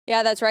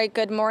Yeah, that's right.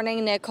 Good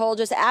morning, Nicole.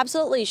 Just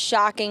absolutely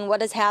shocking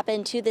what has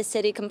happened to the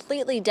city.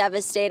 Completely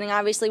devastating.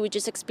 Obviously, we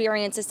just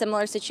experienced a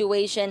similar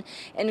situation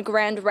in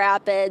Grand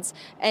Rapids,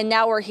 and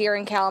now we're here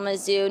in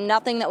Kalamazoo.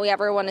 Nothing that we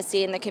ever want to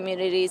see in the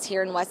communities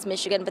here in West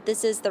Michigan, but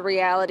this is the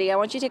reality. I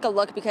want you to take a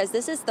look because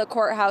this is the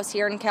courthouse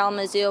here in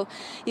Kalamazoo.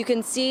 You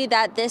can see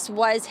that this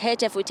was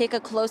hit. If we take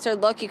a closer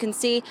look, you can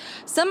see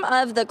some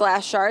of the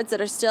glass shards that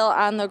are still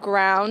on the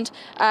ground.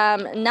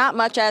 Not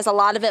much, as a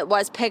lot of it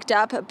was picked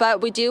up,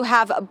 but we do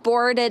have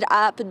boarded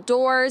up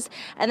doors.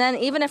 And then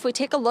even if we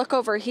take a look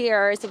over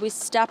here, as we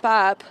step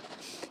up,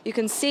 you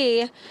can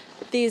see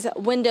these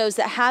windows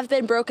that have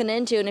been broken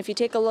into. And if you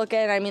take a look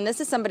at it, I mean,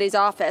 this is somebody's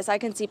office. I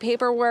can see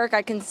paperwork,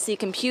 I can see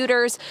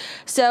computers.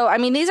 So, I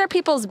mean, these are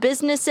people's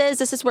businesses.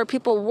 This is where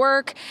people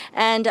work,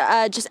 and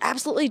just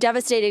absolutely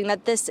devastating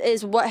that this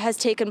is what has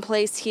taken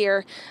place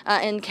here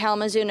in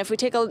Kalamazoo. And if we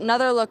take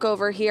another look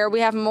over here,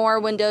 we have more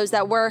windows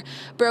that were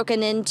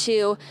broken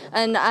into.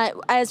 And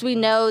as we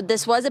know,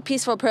 this was a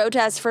peaceful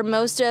protest for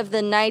most of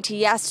the night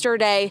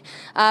yesterday,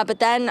 but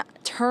then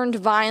turned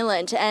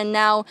violent. And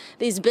now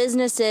these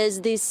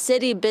businesses, these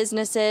city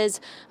businesses,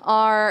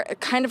 are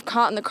kind of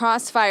caught in the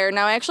crossfire.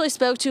 Now, I actually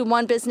spoke to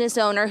one business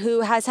owner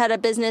who has had a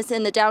business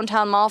in the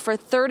downtown mall for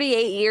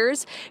 38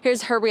 years.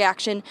 Here's her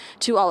reaction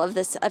to all of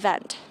this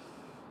event.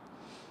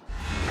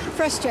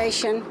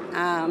 Frustration,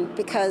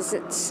 because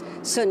it's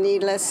so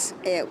needless.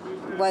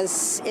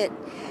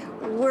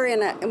 We're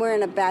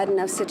in a bad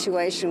enough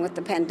situation with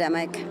the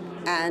pandemic,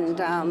 and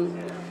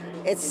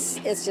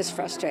it's just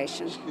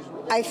frustration.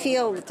 I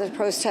feel that the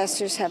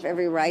protesters have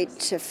every right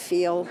to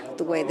feel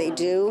the way they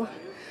do.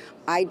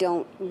 I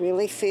don't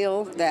really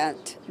feel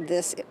that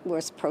this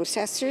was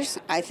protesters.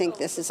 I think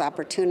this is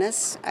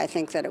opportunists. I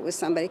think that it was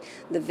somebody,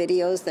 the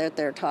videos that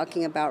they're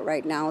talking about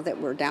right now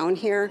that were down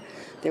here,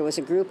 there was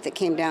a group that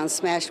came down,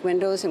 smashed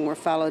windows, and were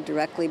followed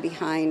directly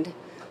behind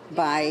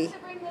by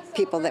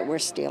people that were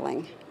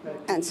stealing.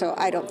 And so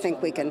I don't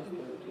think we can,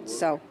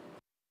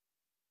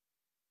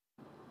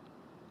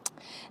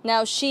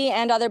 Now, she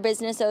and other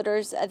business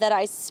owners that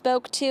I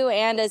spoke to,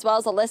 and as well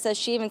as Alyssa,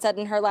 she even said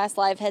in her last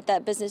live hit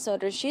that business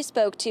owners she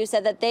spoke to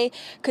said that they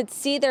could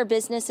see their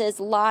businesses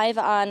live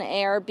on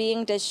air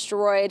being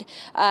destroyed,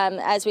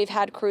 as we've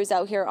had crews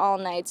out here all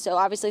night. So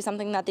obviously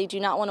something that they do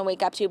not want to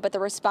wake up to, but the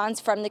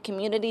response from the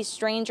community,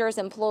 strangers,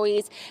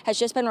 employees, has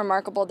just been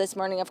remarkable this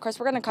morning. Of course,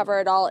 we're going to cover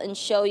it all and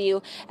show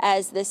you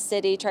as this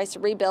city tries to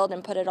rebuild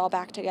and put it all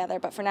back together.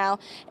 But for now,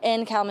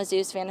 in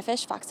Kalamazoo, Savannah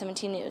Fish, Fox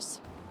 17 News.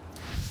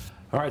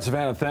 All right,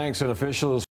 Savannah, thanks. And officials